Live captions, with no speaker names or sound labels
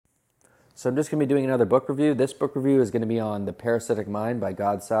So I'm just going to be doing another book review. This book review is going to be on The Parasitic Mind by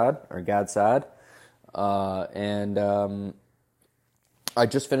Gad Saad. I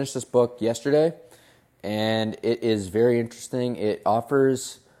just finished this book yesterday, and it is very interesting. It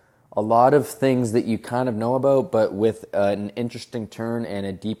offers a lot of things that you kind of know about, but with an interesting turn and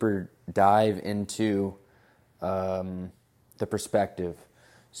a deeper dive into the perspective.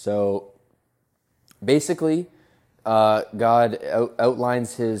 So basically, God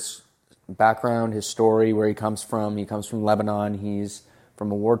outlines his background, his story, where he comes from. He comes from Lebanon. He's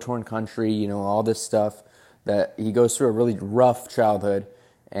from a war-torn country, all this stuff. That he goes through a really rough childhood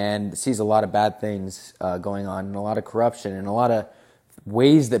and sees a lot of bad things going on, and a lot of corruption, and a lot of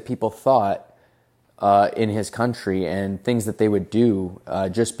ways that people thought in his country, and things that they would do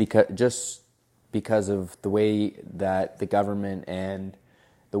just because of the way that the government and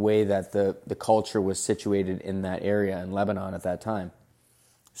the way that the culture was situated in that area in Lebanon at that time.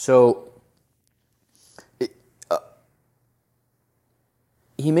 So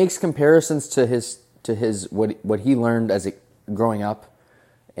he makes comparisons to his what he learned growing up,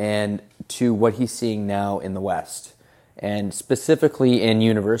 and to what he's seeing now in the West, and specifically in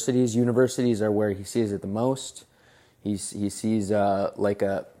universities. Universities are where he sees it the most. He sees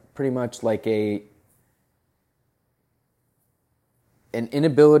pretty much like an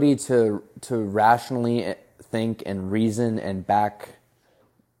inability to rationally think and reason and back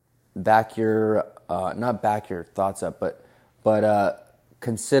your not back your thoughts up, but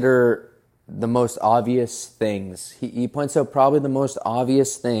consider the most obvious things. He points out probably the most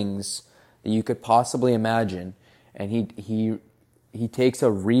obvious things that you could possibly imagine, and he takes a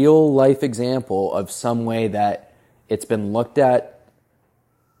real life example of some way that it's been looked at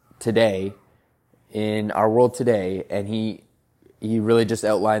today in our world today, and he really just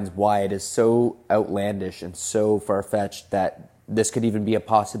outlines why it is so outlandish and so far-fetched that this could even be a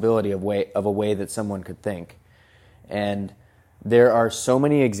possibility of a way that someone could think. And there are so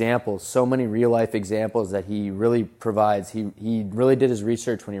many examples, so many real-life examples that he really provides. He really did his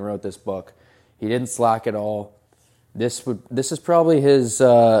research when he wrote this book. He didn't slack at all. This is probably his,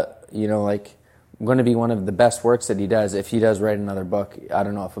 going to be one of the best works that he does. If he does write another book, I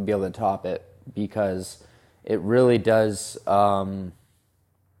don't know if he'll be able to top it, because it really does.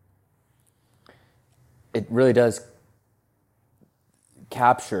 It really does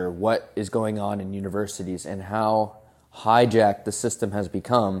capture what is going on in universities and how hijacked the system has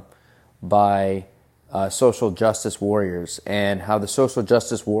become by social justice warriors, and how the social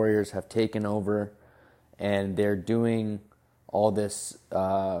justice warriors have taken over, and they're doing all this,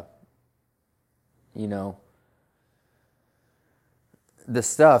 the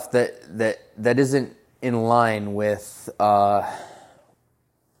stuff that isn't in line with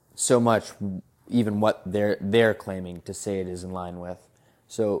so much even what they're claiming to say it is in line with.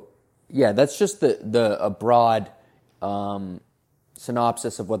 So yeah, that's just a broad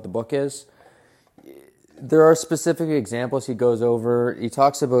synopsis of what the book is. There are specific examples he goes over. He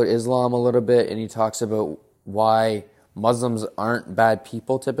talks about Islam a little bit, and he talks about why Muslims aren't bad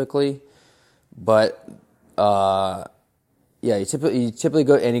people typically, but he typically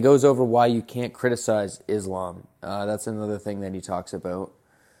go, and he goes over why you can't criticize Islam. That's another thing that he talks about.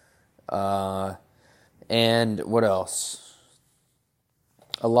 And what else?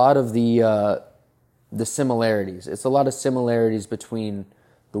 A lot of the similarities. It's a lot of similarities between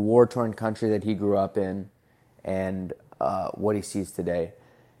the war-torn country that he grew up in and what he sees today.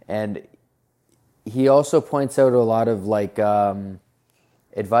 And he also points out a lot of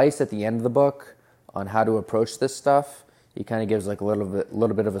advice at the end of the book on how to approach this stuff. He kind of gives a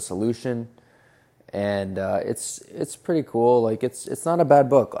little bit of a solution, and it's pretty cool. It's not a bad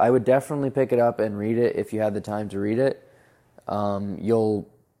book. I would definitely pick it up and read it if you had the time to read it.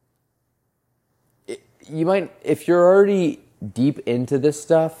 You might, if you're already deep into this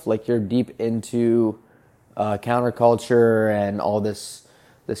stuff, like you're deep into counterculture and all this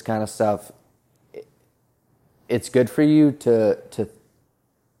kind of stuff, it's good for you to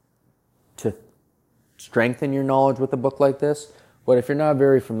strengthen your knowledge with a book like this. But if you're not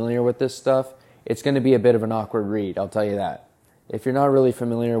very familiar with this stuff, it's going to be a bit of an awkward read, I'll tell you that. If you're not really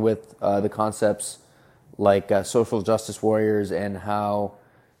familiar with the concepts like social justice warriors and how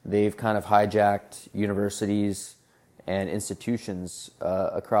they've kind of hijacked universities and institutions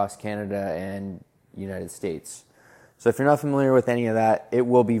across Canada and United States. So if you're not familiar with any of that, it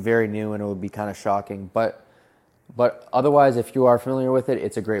will be very new and it will be kind of shocking. But otherwise, if you are familiar with it,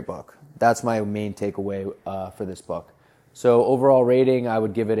 it's a great book. That's my main takeaway for this book. So overall rating, I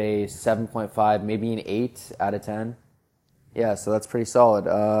would give it a 7.5, maybe an 8 out of 10. Yeah, so that's pretty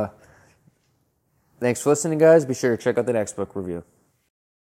solid. Thanks for listening, guys. Be sure to check out the next book review.